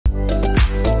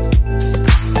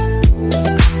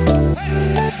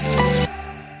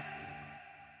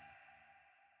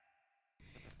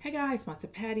guys, Matsu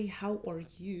Patty, how are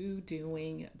you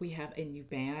doing? We have a new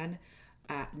band,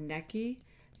 NEK.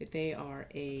 They are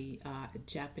a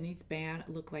Japanese band.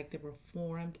 Look like they were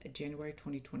formed January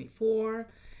 2024,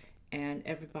 and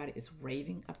everybody is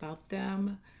raving about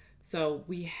them. So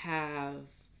we have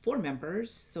 4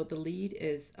 members. So the lead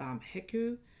is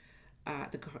Hiku.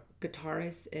 The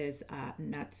guitarist is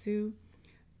Matsu.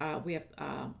 We have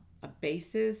a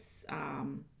bassist,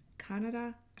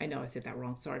 Canada. I know I said that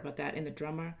wrong. Sorry about that. And the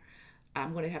drummer,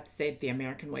 I'm going to have to say it the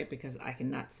American way because I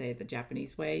cannot say it the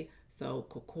Japanese way. So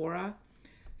Kokora.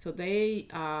 So they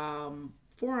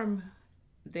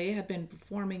they have been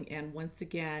performing, and once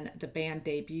again, the band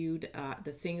debuted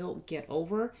the single Get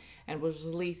Over and was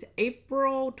released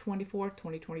April 24th,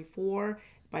 2024.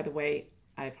 By the way,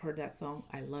 I've heard that song.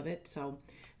 I love it. So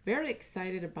very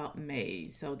excited about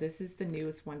BAND-MAID. So this is the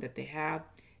newest one that they have.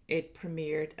 It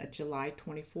premiered July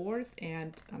 24th,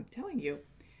 and I'm telling you,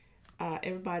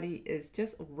 everybody is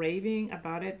just raving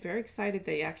about it. Very excited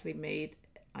they actually made,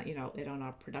 it on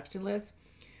our production list.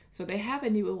 So they have a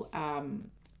new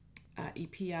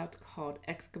EP out called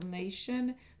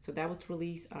Exclamation. So that was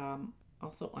released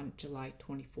also on July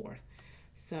 24th.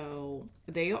 So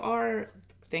they are,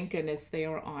 thank goodness, they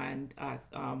are on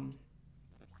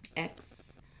X,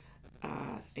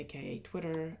 aka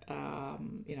Twitter,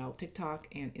 TikTok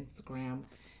and Instagram,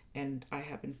 and I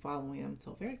have been following them,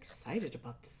 so very excited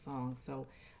about the song. So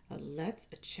let's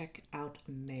check out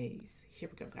Maze. Here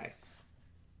we go, guys.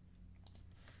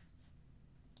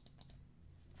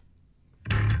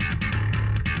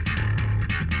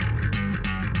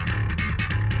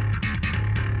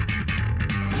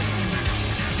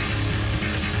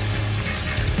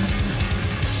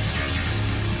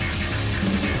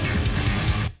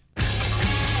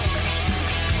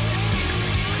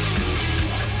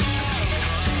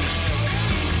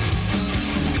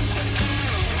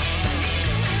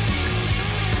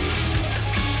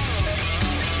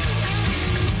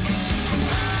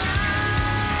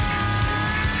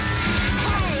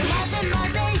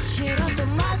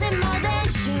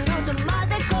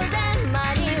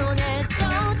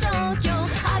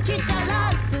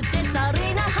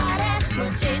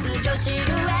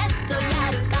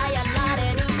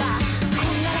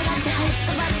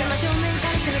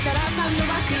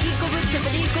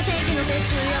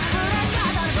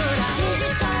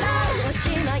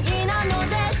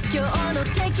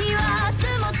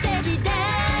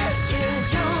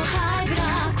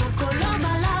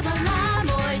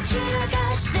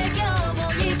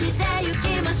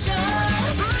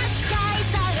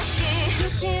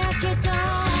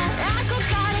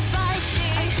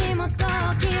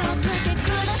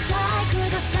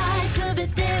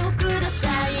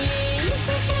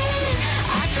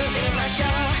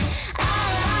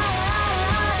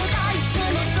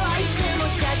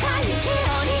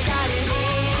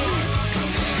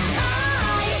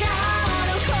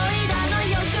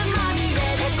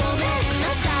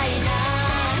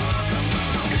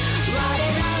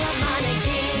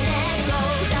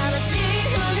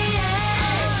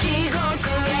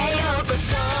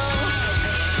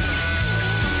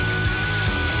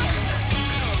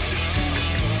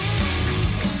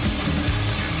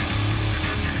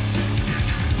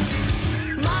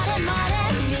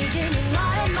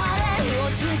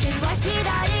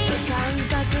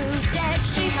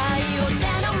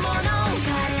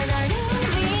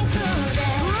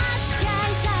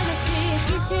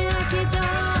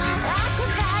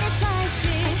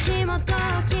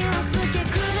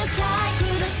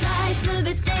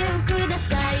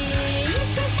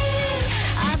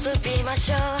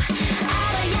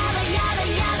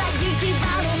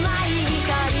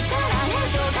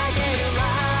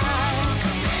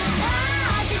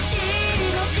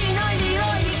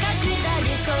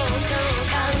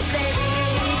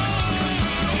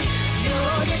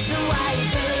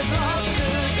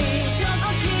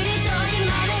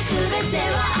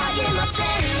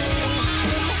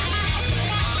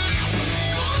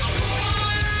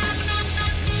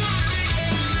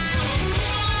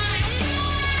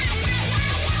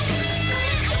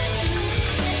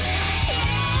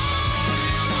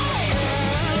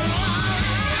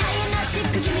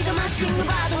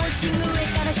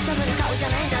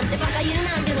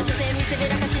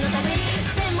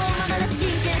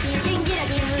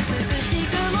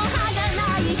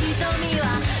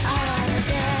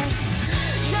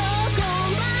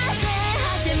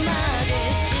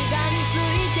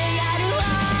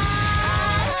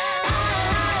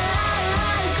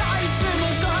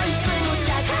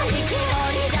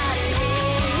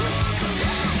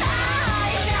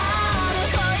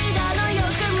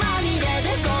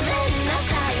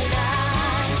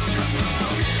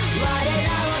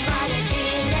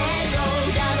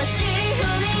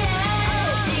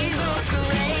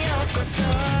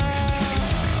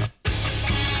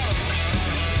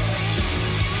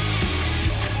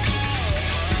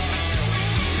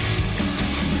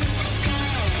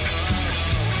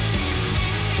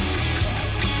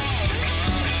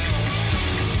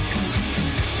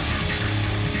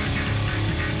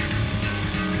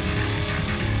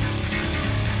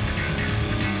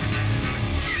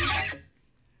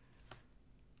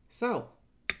 So,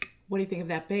 what do you think of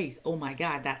that bass? Oh my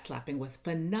God, that slapping was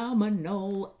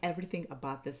phenomenal. Everything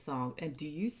about this song. And do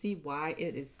you see why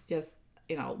it is just,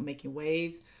 making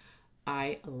waves?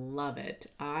 I love it.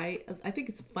 I think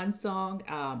it's a fun song.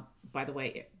 By the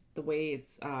way, the way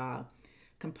it's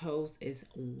composed is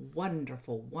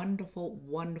wonderful, wonderful,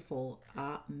 wonderful,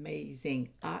 amazing,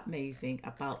 amazing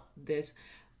about this,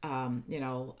 song.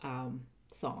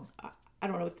 I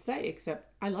don't know what to say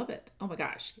except I love it. Oh my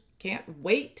gosh, can't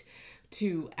wait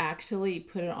to actually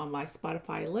put it on my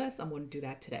Spotify list. I'm going to do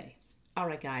that today. All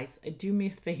right, guys, do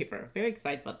me a favor. Very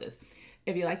excited about this.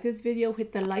 If you like this video,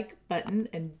 hit the like button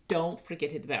and don't forget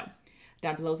to hit the bell.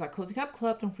 Down below is our Cozy Cup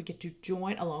Club. Don't forget to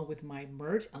join along with my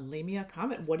merch and leave me a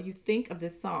comment. What do you think of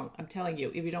this song? I'm telling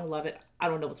you, if you don't love it, I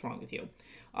don't know what's wrong with you.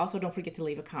 Also, don't forget to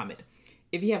leave a comment.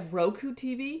 If you have Roku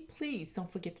TV, please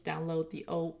don't forget to download the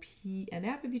OPN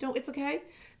app. If you don't, it's okay.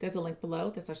 There's a link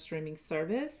below. That's our streaming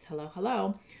service. Hello,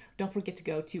 hello. Don't forget to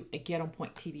go to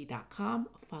getonpointtv.com.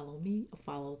 Follow me,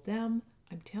 follow them.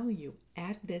 I'm telling you,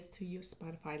 add this to your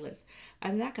Spotify list.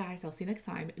 Other than that, guys, I'll see you next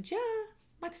time. Ja,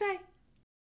 Matsu.